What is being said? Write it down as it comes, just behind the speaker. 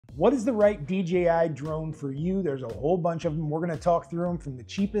What is the right DJI drone for you? There's a whole bunch of them. We're going to talk through them from the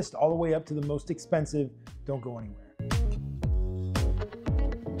cheapest all the way up to the most expensive. Don't go anywhere.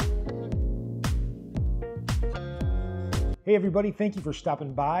 Hey everybody, thank you for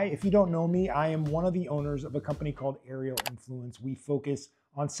stopping by. If you don't know me, I am one of the owners of a company called Aerial Influence. We focus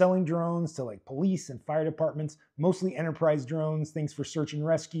on selling drones to like police and fire departments, mostly enterprise drones, things for search and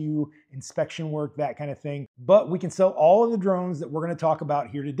rescue, inspection work, that kind of thing. But we can sell all of the drones that we're going to talk about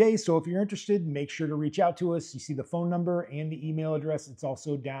here today. So if you're interested, make sure to reach out to us. You see the phone number and the email address. It's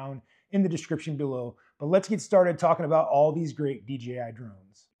also down in the description below. But let's get started talking about all these great DJI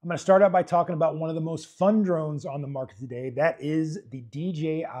drones. I'm going to start out by talking about one of the most fun drones on the market today. That is the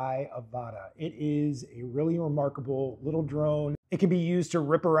DJI Avata. It is a really remarkable little drone. It can be used to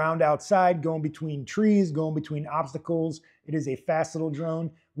rip around outside, going between trees, going between obstacles. It is a fast little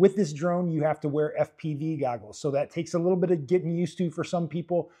drone. With this drone, you have to wear FPV goggles. So that takes a little bit of getting used to for some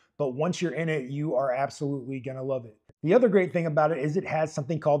people, but once you're in it, you are absolutely going to love it. The other great thing about it is it has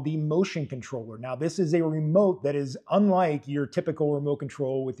something called the motion controller. Now, this is a remote that is unlike your typical remote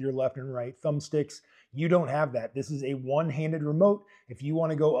control with your left and right thumbsticks. You don't have that. This is a one-handed remote. If you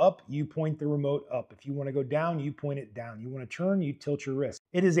want to go up, you point the remote up. If you want to go down, you point it down. You want to turn, you tilt your wrist.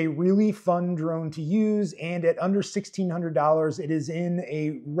 It is a really fun drone to use, and at under $1,600, it is in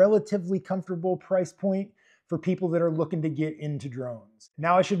a relatively comfortable price point for people that are looking to get into drones.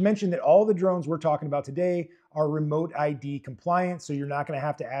 Now, I should mention that all the drones we're talking about today are remote ID compliant, so you're not going to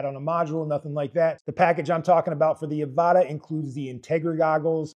have to add on a module, nothing like that. The package I'm talking about for the Avata includes the Integra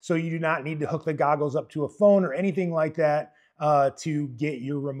goggles, so you do not need to hook the goggles up to a phone or anything like that to get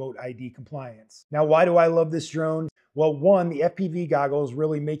your remote ID compliance. Now, why do I love this drone? Well, one, the FPV goggles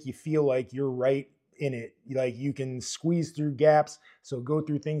really make you feel like you're right in it. Like you can squeeze through gaps, so go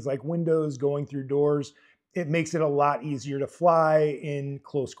through things like windows, going through doors. It makes it a lot easier to fly in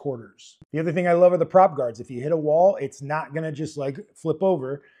close quarters. The other thing I love are the prop guards. If you hit a wall, it's not gonna just like flip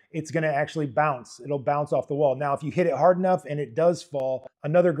over. It's gonna actually bounce. It'll bounce off the wall. Now, if you hit it hard enough and it does fall,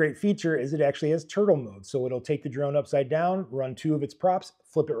 another great feature is it actually has turtle mode. So it'll take the drone upside down, run two of its props,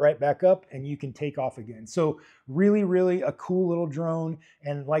 flip it right back up, and you can take off again. So really, really a cool little drone.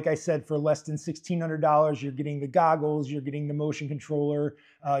 And like I said, for less than $1,600, you're getting the goggles, you're getting the motion controller,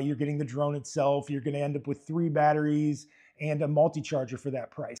 you're getting the drone itself. You're gonna end up with 3 batteries and a multi-charger for that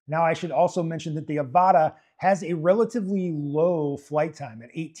price. Now, I should also mention that the Avata has a relatively low flight time at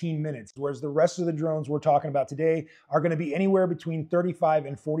 18 minutes, whereas the rest of the drones we're talking about today are gonna be anywhere between 35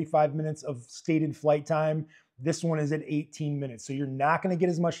 and 45 minutes of stated flight time. This one is at 18 minutes. So you're not gonna get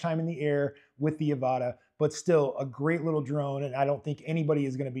as much time in the air with the Avata, but still a great little drone, and I don't think anybody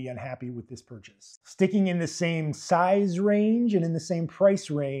is gonna be unhappy with this purchase. Sticking in the same size range and in the same price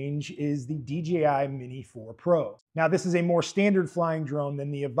range is the DJI Mini 4 Pro. Now, this is a more standard flying drone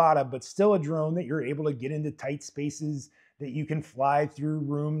than the Avata, but still a drone that you're able to get into tight spaces, that you can fly through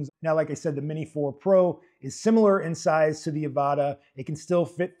rooms. Now, like I said, the Mini 4 Pro is similar in size to the Avata. It can still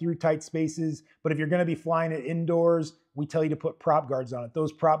fit through tight spaces, but if you're gonna be flying it indoors, we tell you to put prop guards on it.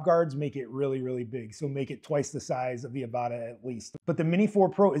 Those prop guards make it really, really big, so make it twice the size of the Avata at least. But the Mini 4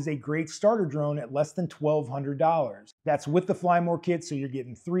 Pro is a great starter drone at less than $1,200. That's with the Fly More kit, so you're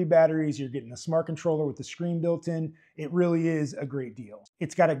getting 3 batteries, you're getting a smart controller with the screen built in. It really is a great deal.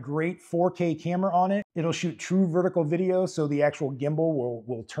 It's got a great 4K camera on it. It'll shoot true vertical video, so the actual gimbal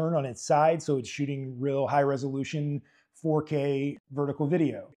will turn on its side, so it's shooting real high resolution 4K vertical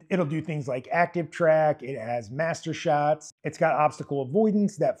video. It'll do things like active track. It has master shots. It's got obstacle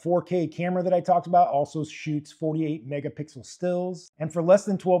avoidance. That 4K camera that I talked about also shoots 48 megapixel stills. And for less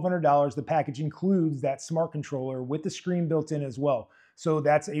than $1,200, the package includes that smart controller with the screen built in as well. So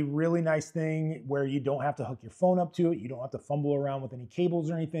that's a really nice thing where you don't have to hook your phone up to it. You don't have to fumble around with any cables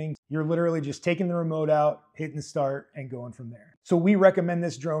or anything. You're literally just taking the remote out, hitting start, and going from there. So we recommend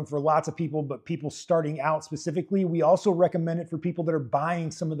this drone for lots of people, but people starting out specifically. We also recommend it for people that are buying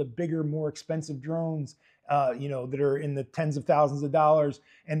some of the bigger, more expensive drones, that are in the tens of thousands of dollars,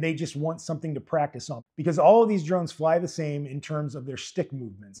 and they just want something to practice on. Because all of these drones fly the same in terms of their stick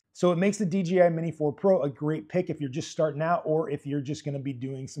movements. So it makes the DJI Mini 4 Pro a great pick if you're just starting out or if you're just gonna be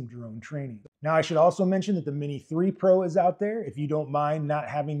doing some drone training. Now, I should also mention that the Mini 3 Pro is out there. If you don't mind not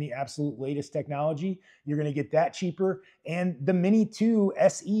having the absolute latest technology, you're gonna get that cheaper. And the Mini 2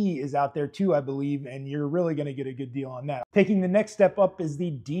 SE is out there too, I believe, and you're really gonna get a good deal on that. Taking the next step up is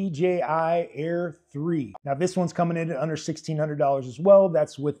the DJI Air 3. 3. Now this one's coming in at under $1,600 as well.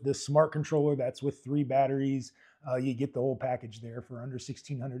 That's with the smart controller, that's with 3 batteries. You get the whole package there for under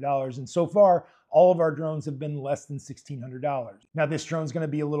 $1,600. And so far, all of our drones have been less than $1,600. Now this drone's gonna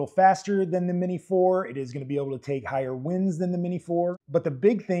be a little faster than the Mini 4. It is gonna be able to take higher winds than the Mini 4. But the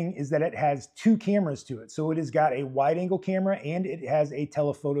big thing is that it has 2 cameras to it. So it has got a wide angle camera and it has a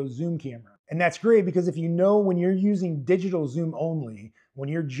telephoto zoom camera. And that's great because if you know when you're using digital zoom only, when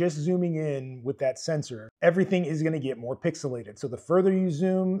you're just zooming in with that sensor, everything is going to get more pixelated. So the further you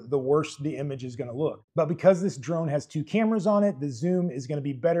zoom, the worse the image is going to look. But because this drone has 2 cameras on it, the zoom is going to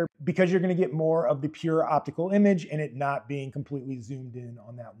be better because you're going to get more of the pure optical image and it not being completely zoomed in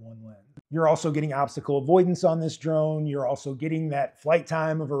on that one lens. You're also getting obstacle avoidance on this drone. You're also getting that flight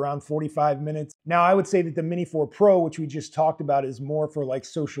time of around 45 minutes. Now, I would say that the Mini 4 Pro, which we just talked about, is more for like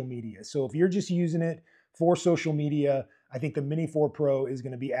social media. So if you're just using it for social media, I think the Mini 4 Pro is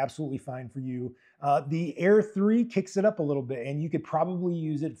going to be absolutely fine for you. The Air 3 kicks it up a little bit, and you could probably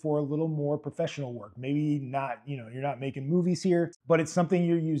use it for a little more professional work. Maybe not, you're not making movies here, but it's something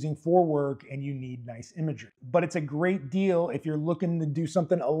you're using for work and you need nice imagery. But it's a great deal if you're looking to do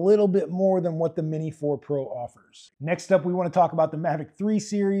something a little bit more than what the Mini 4 Pro offers. Next up, we want to talk about the Mavic 3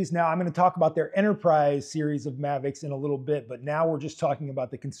 series. Now, I'm going to talk about their enterprise series of Mavics in a little bit, but now we're just talking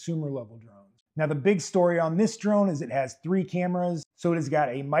about the consumer level drones. Now, the big story on this drone is it has 3 cameras. So it has got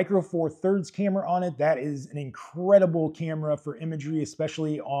a micro four thirds camera on it. That is an incredible camera for imagery,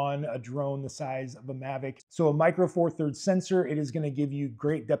 especially on a drone the size of a Mavic. So a micro four thirds sensor, it is going to give you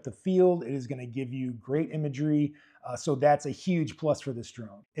great depth of field. It is going to give you great imagery. So that's a huge plus for this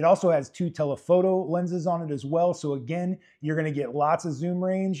drone. It also has 2 telephoto lenses on it as well. So again, you're going to get lots of zoom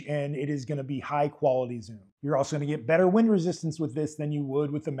range and it is going to be high quality zoom. You're also going to get better wind resistance with this than you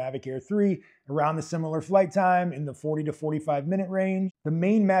would with the Mavic Air 3, around the similar flight time in the 40 to 45 minute range. The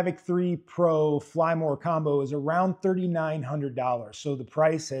main Mavic 3 Pro Fly More combo is around $3,900. So the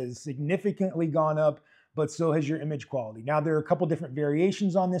price has significantly gone up, but so has your image quality. Now there are a couple different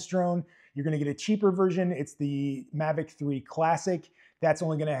variations on this drone. You're going to get a cheaper version. It's the Mavic 3 Classic. That's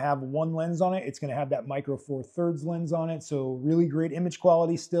only going to have 1 lens on it. It's going to have that micro four thirds lens on it. So really great image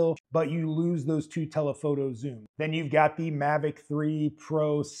quality still, but you lose those 2 telephoto zoom. Then you've got the Mavic 3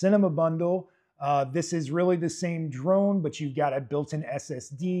 Pro Cinema Bundle. This is really the same drone, but you've got a built-in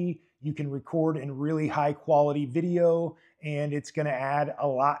SSD. You can record in really high quality video, and it's going to add a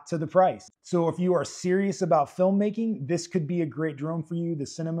lot to the price. So if you are serious about filmmaking, this could be a great drone for you, the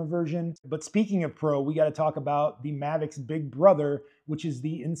cinema version. But speaking of Pro, we got to talk about the Mavic's big brother, which is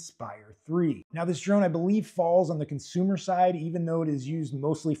the Inspire 3. Now this drone, I believe, falls on the consumer side, even though it is used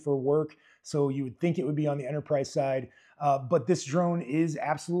mostly for work. So you would think it would be on the enterprise side. But this drone is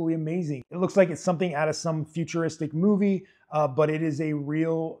absolutely amazing. It looks like it's something out of some futuristic movie, but it is a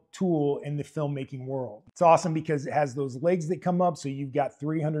real tool in the filmmaking world. It's awesome because it has those legs that come up, so you've got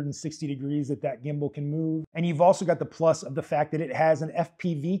 360 degrees that gimbal can move. And you've also got the plus of the fact that it has an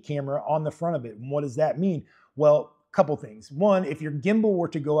FPV camera on the front of it. And what does that mean? Well, couple things. One, if your gimbal were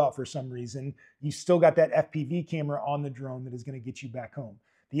to go out for some reason, you still got that FPV camera on the drone that is going to get you back home.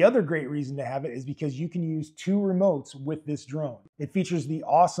 The other great reason to have it is because you can use 2 remotes with this drone. It features the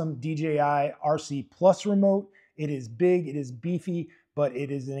awesome DJI RC Plus remote. It is big, it is beefy, but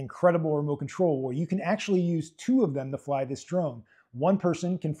it is an incredible remote control where you can actually use 2 of them to fly this drone. One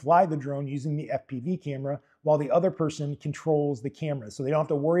person can fly the drone using the FPV camera while the other person controls the camera. So they don't have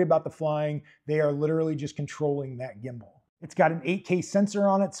to worry about the flying. They are literally just controlling that gimbal. It's got an 8K sensor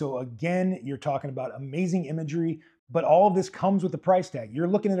on it. So again, you're talking about amazing imagery, but all of this comes with a price tag. You're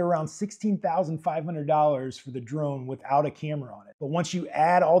looking at around $16,500 for the drone without a camera on it. But once you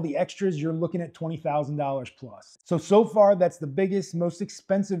add all the extras, you're looking at $20,000 plus. So far, that's the biggest, most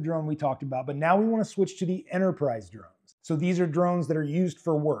expensive drone we talked about. But now we want to switch to the enterprise drones. So these are drones that are used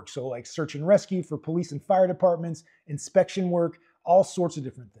for work. So like search and rescue for police and fire departments, inspection work, all sorts of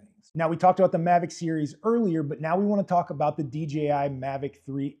different things. Now we talked about the Mavic series earlier, but now we want to talk about the DJI Mavic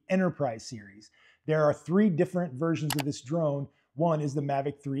 3 Enterprise series. There are 3 different versions of this drone. One is the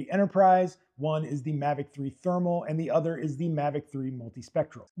Mavic 3 Enterprise, one is the Mavic 3 Thermal, and the other is the Mavic 3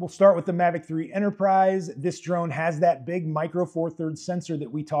 Multispectral. We'll start with the Mavic 3 Enterprise. This drone has that big micro four thirds sensor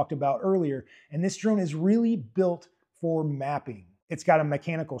that we talked about earlier, and this drone is really built for mapping. It's got a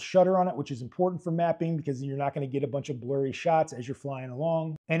mechanical shutter on it, which is important for mapping because you're not going to get a bunch of blurry shots as you're flying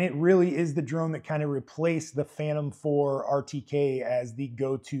along. And it really is the drone that kind of replaced the Phantom 4 RTK as the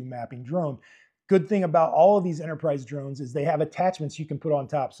go-to mapping drone. Good thing about all of these enterprise drones is they have attachments you can put on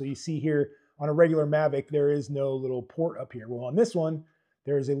top. So you see here on a regular Mavic, there is no little port up here. Well, on this one,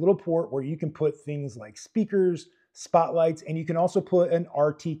 there is a little port where you can put things like speakers, spotlights, and you can also put an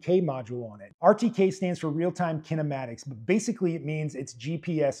RTK module on it. RTK stands for real-time kinematics, but basically it means it's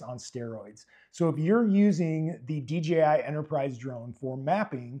GPS on steroids. So if you're using the DJI Enterprise drone for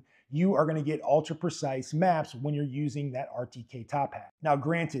mapping, you are going to get ultra precise maps when you're using that RTK top hat. Now,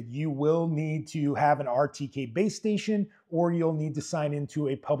 granted, you will need to have an RTK base station, or you'll need to sign into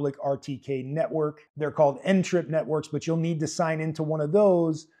a public RTK network. They're called N-trip networks, but you'll need to sign into one of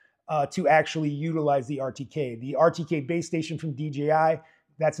those to actually utilize the RTK. The RTK base station from DJI,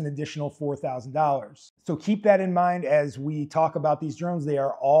 that's an additional $4,000. So keep that in mind as we talk about these drones. They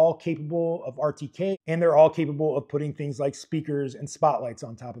are all capable of RTK, and they're all capable of putting things like speakers and spotlights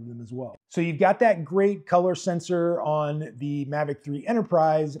on top of them as well. So you've got that great color sensor on the Mavic 3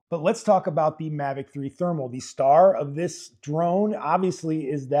 Enterprise, but let's talk about the Mavic 3 Thermal. The star of this drone obviously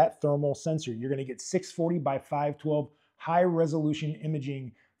is that thermal sensor. You're gonna get 640 by 512 high resolution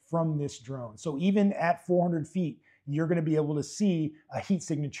imaging from this drone. So even at 400 feet, you're going to be able to see a heat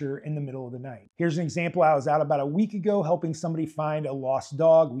signature in the middle of the night. Here's an example. I was out about a week ago helping somebody find a lost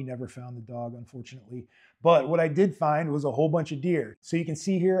dog. We never found the dog, unfortunately. But what I did find was a whole bunch of deer. So you can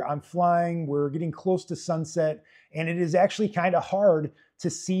see here, I'm flying, we're getting close to sunset, and it is actually kind of hard to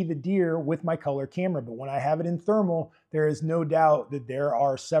see the deer with my color camera. But when I have it in thermal, there is no doubt that there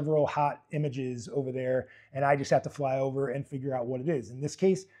are several hot images over there, and I just have to fly over and figure out what it is. In this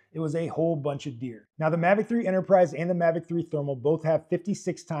case, it was a whole bunch of deer. Now, the Mavic 3 Enterprise and the Mavic 3 Thermal both have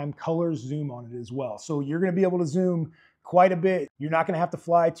 56x color zoom on it as well. So you're gonna be able to zoom quite a bit. You're not gonna have to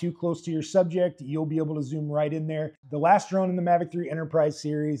fly too close to your subject. You'll be able to zoom right in there. The last drone in the Mavic 3 Enterprise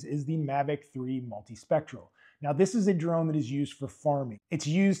series is the Mavic 3 Multispectral. Now, this is a drone that is used for farming. It's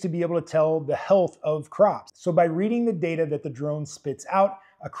used to be able to tell the health of crops. So by reading the data that the drone spits out,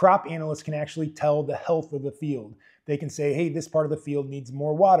 a crop analyst can actually tell the health of the field. They can say, hey, this part of the field needs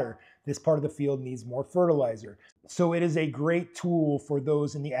more water. This part of the field needs more fertilizer. So it is a great tool for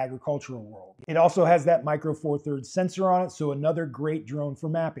those in the agricultural world. It also has that micro four thirds sensor on it, so another great drone for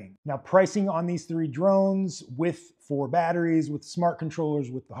mapping. Now, pricing on these three drones with 4 batteries, with smart controllers,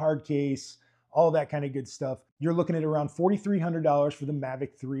 with the hard case, all that kind of good stuff. You're looking at around $4,300 for the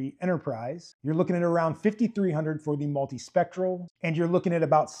Mavic 3 Enterprise. You're looking at around $5,300 for the Multispectral, and you're looking at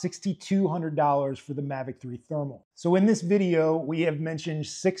about $6,200 for the Mavic 3 Thermal. So in this video, we have mentioned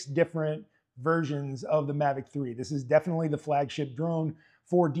 6 different versions of the Mavic 3. This is definitely the flagship drone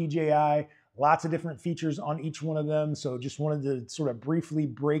for DJI. Lots of different features on each one of them. So just wanted to sort of briefly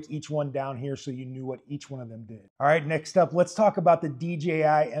break each one down here so you knew what each one of them did. All right, next up, let's talk about the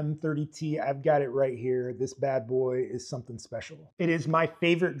DJI M30T. I've got it right here. This bad boy is something special. It is my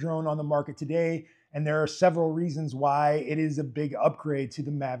favorite drone on the market today, and there are several reasons why it is a big upgrade to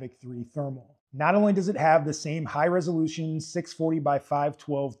the Mavic 3 Thermal. Not only does it have the same high resolution 640 by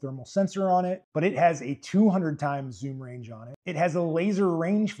 512 thermal sensor on it, but it has a 200 times zoom range on it. It has a laser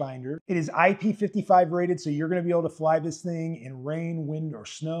rangefinder. It is IP55 rated, so you're gonna be able to fly this thing in rain, wind, or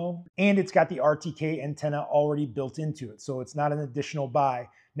snow. And it's got the RTK antenna already built into it, so it's not an additional buy.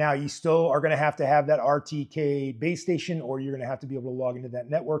 Now, you still are gonna have to have that RTK base station, or you're gonna have to be able to log into that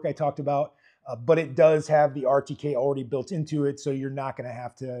network I talked about, but it does have the RTK already built into it, so you're not gonna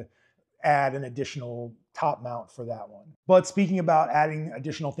have to add an additional top mount for that one. But speaking about adding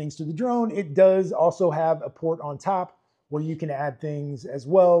additional things to the drone, it does also have a port on top where you can add things as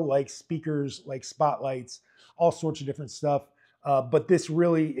well, like speakers, like spotlights, all sorts of different stuff. But this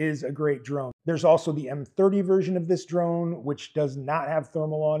really is a great drone. There's also the M30 version of this drone, which does not have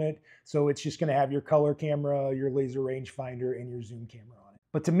thermal on it. So it's just gonna have your color camera, your laser rangefinder, and your zoom camera on it.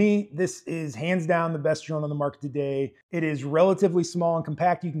 But to me, this is hands down the best drone on the market today. It is relatively small and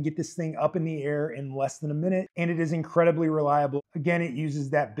compact. You can get this thing up in the air in less than a minute, and it is incredibly reliable. Again, it uses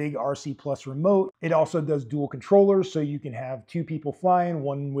that big RC Plus remote. It also does dual controllers, so you can have 2 people flying,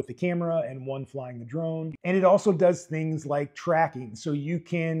 one with the camera and one flying the drone. And it also does things like tracking, so you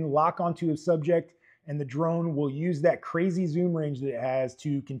can lock onto a subject and the drone will use that crazy zoom range that it has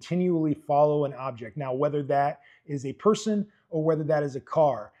to continually follow an object. Now, whether that is a person or whether that is a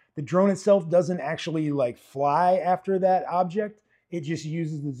car, the drone itself doesn't actually like fly after that object. It just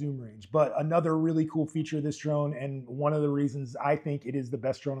uses the zoom range. But another really cool feature of this drone, and one of the reasons I think it is the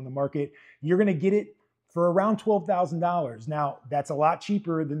best drone on the market, you're gonna get it for around $12,000. Now, that's a lot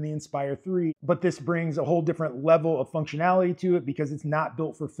cheaper than the Inspire 3, but this brings a whole different level of functionality to it because it's not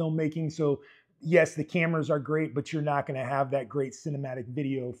built for filmmaking. So yes, the cameras are great, but you're not gonna have that great cinematic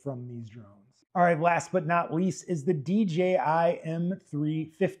video from these drones. All right, last but not least is the DJI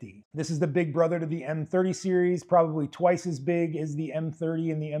M350. This is the big brother to the M30 series, probably twice as big as the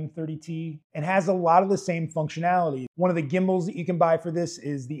M30 and the M30T, and has a lot of the same functionality. One of the gimbals that you can buy for this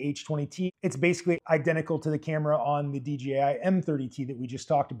is the H20T. It's basically identical to the camera on the DJI M30T that we just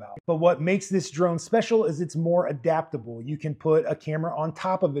talked about. But what makes this drone special is it's more adaptable. You can put a camera on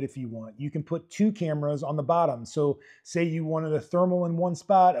top of it if you want. You can put two cameras on the bottom. So say you wanted a thermal in one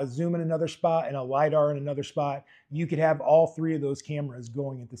spot, a zoom in another spot, and a LiDAR in another spot. You could have all three of those cameras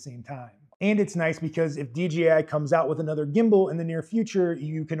going at the same time. And it's nice because if DJI comes out with another gimbal in the near future,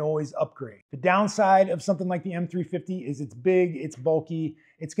 you can always upgrade. The downside of something like the M350 is it's big, it's bulky,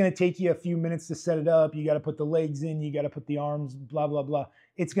 it's gonna take you a few minutes to set it up. You gotta put the legs in, you gotta put the arms, blah, blah, blah.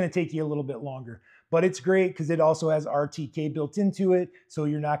 It's gonna take you a little bit longer. But it's great because it also has RTK built into it, so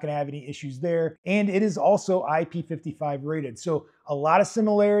you're not gonna have any issues there. And it is also IP55 rated. So a lot of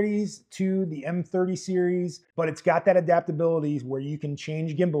similarities to the M30 series, but it's got that adaptability where you can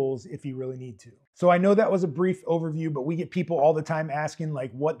change gimbals if you really need to. So I know that was a brief overview, but we get people all the time asking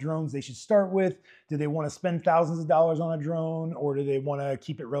like what drones they should start with. Do they want to spend thousands of dollars on a drone, or do they want to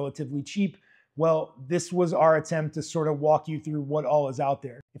keep it relatively cheap? Well, this was our attempt to sort of walk you through what all is out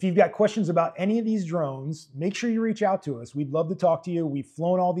there. If you've got questions about any of these drones, make sure you reach out to us. We'd love to talk to you. We've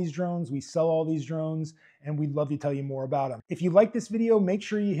flown all these drones, we sell all these drones, and we'd love to tell you more about them. If you like this video, make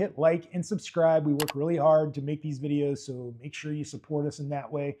sure you hit like and subscribe. We work really hard to make these videos, so make sure you support us in that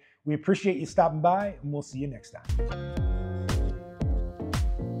way. We appreciate you stopping by, and we'll see you next time.